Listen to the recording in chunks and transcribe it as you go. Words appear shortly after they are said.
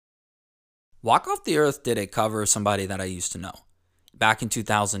Walk Off the Earth did a cover of somebody that I used to know back in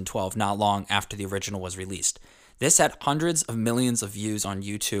 2012, not long after the original was released. This had hundreds of millions of views on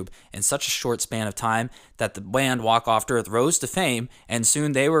YouTube in such a short span of time that the band Walk Off the Earth rose to fame, and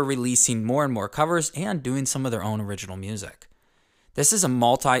soon they were releasing more and more covers and doing some of their own original music. This is a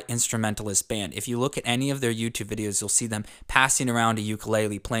multi-instrumentalist band. If you look at any of their YouTube videos, you'll see them passing around a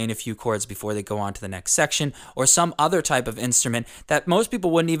ukulele, playing a few chords before they go on to the next section, or some other type of instrument that most people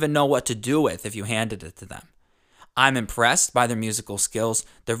wouldn't even know what to do with if you handed it to them. I'm impressed by their musical skills.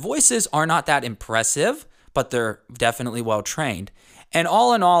 Their voices are not that impressive, but they're definitely well trained. And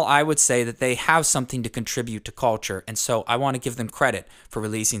all in all, I would say that they have something to contribute to culture, and so I want to give them credit for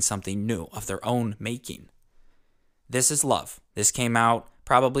releasing something new of their own making. This is Love. This came out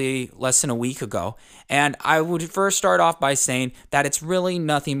probably less than a week ago, and I would first start off by saying that it's really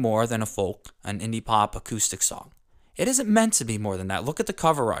nothing more than a folk, an indie pop acoustic song. It isn't meant to be more than that. Look at the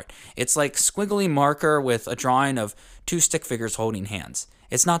cover art. It's like squiggly marker with a drawing of two stick figures holding hands.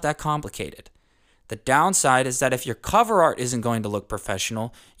 It's not that complicated. The downside is that if your cover art isn't going to look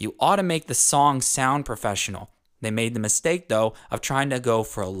professional, you ought to make the song sound professional. They made the mistake, though, of trying to go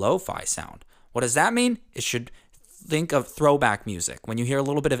for a lo-fi sound. What does that mean? It should think of throwback music, when you hear a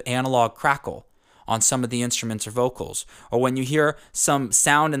little bit of analog crackle on some of the instruments or vocals, or when you hear some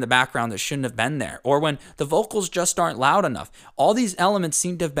sound in the background that shouldn't have been there, or when the vocals just aren't loud enough. All these elements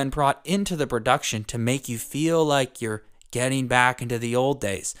seem to have been brought into the production to make you feel like you're getting back into the old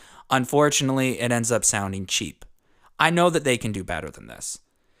days. Unfortunately, it ends up sounding cheap. I know that they can do better than this.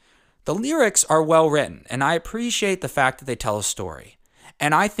 The lyrics are well written, and I appreciate the fact that they tell a story.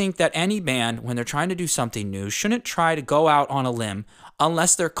 And I think that any band, when they're trying to do something new, shouldn't try to go out on a limb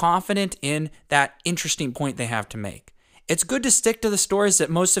unless they're confident in that interesting point they have to make. It's good to stick to the stories that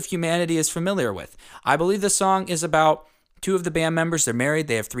most of humanity is familiar with. I believe the song is about two of the band members. They're married.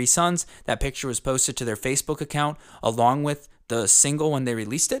 They have 3 sons. That picture was posted to their Facebook account along with the single when they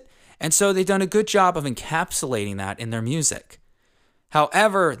released it. And so they've done a good job of encapsulating that in their music.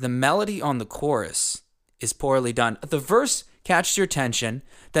 However, the melody on the chorus is poorly done. The verse catches your attention,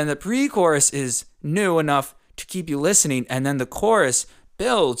 then the pre-chorus is new enough to keep you listening, and then the chorus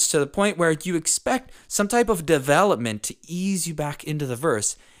builds to the point where you expect some type of development to ease you back into the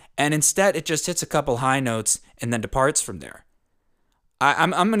verse, and instead it just hits a couple high notes and then departs from there. I'm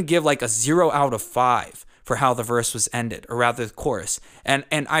going to give like a 0 out of 5 for how the verse was ended, or rather the chorus. And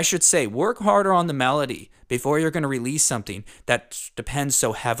I should say, work harder on the melody before you're going to release something that depends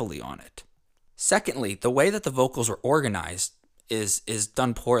so heavily on it. Secondly, the way that the vocals were organized is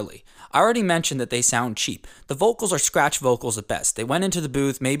done poorly. I already mentioned that they sound cheap. The vocals are scratch vocals at best. They went into the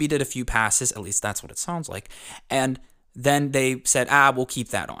booth, maybe did a few passes, at least that's what it sounds like, and then they said, we'll keep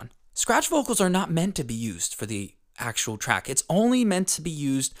that on. Scratch vocals are not meant to be used for the actual track. It's only meant to be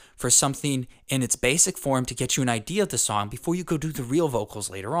used for something in its basic form to get you an idea of the song before you go do the real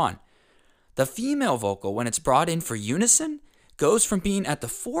vocals later on. The female vocal, when it's brought in for unison, goes from being at the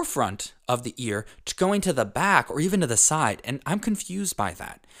forefront of the ear to going to the back or even to the side, and I'm confused by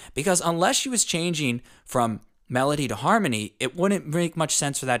that, because unless she was changing from melody to harmony, it wouldn't make much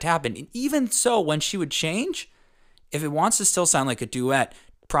sense for that to happen. And even so, when she would change, if it wants to still sound like a duet,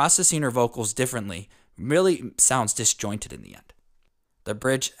 processing her vocals differently really sounds disjointed in the end. The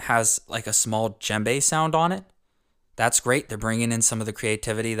bridge has like a small djembe sound on it. That's great. They're bringing in some of the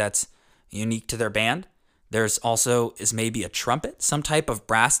creativity that's unique to their band. There's also is maybe a trumpet, some type of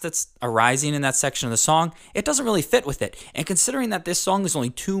brass that's arising in that section of the song. It doesn't really fit with it. And considering that this song is only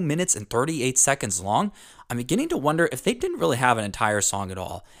 2 minutes and 38 seconds long, I'm beginning to wonder if they didn't really have an entire song at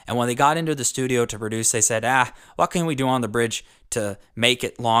all. And when they got into the studio to produce, they said, what can we do on the bridge to make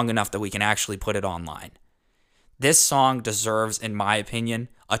it long enough that we can actually put it online? This song deserves, in my opinion,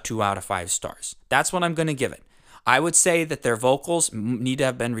 a 2 out of 5 stars. That's what I'm going to give it. I would say that their vocals need to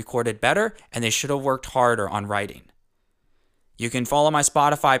have been recorded better, and they should have worked harder on writing. You can follow my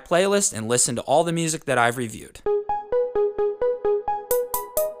Spotify playlist and listen to all the music that I've reviewed.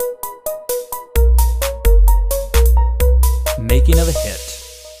 Making of a hit.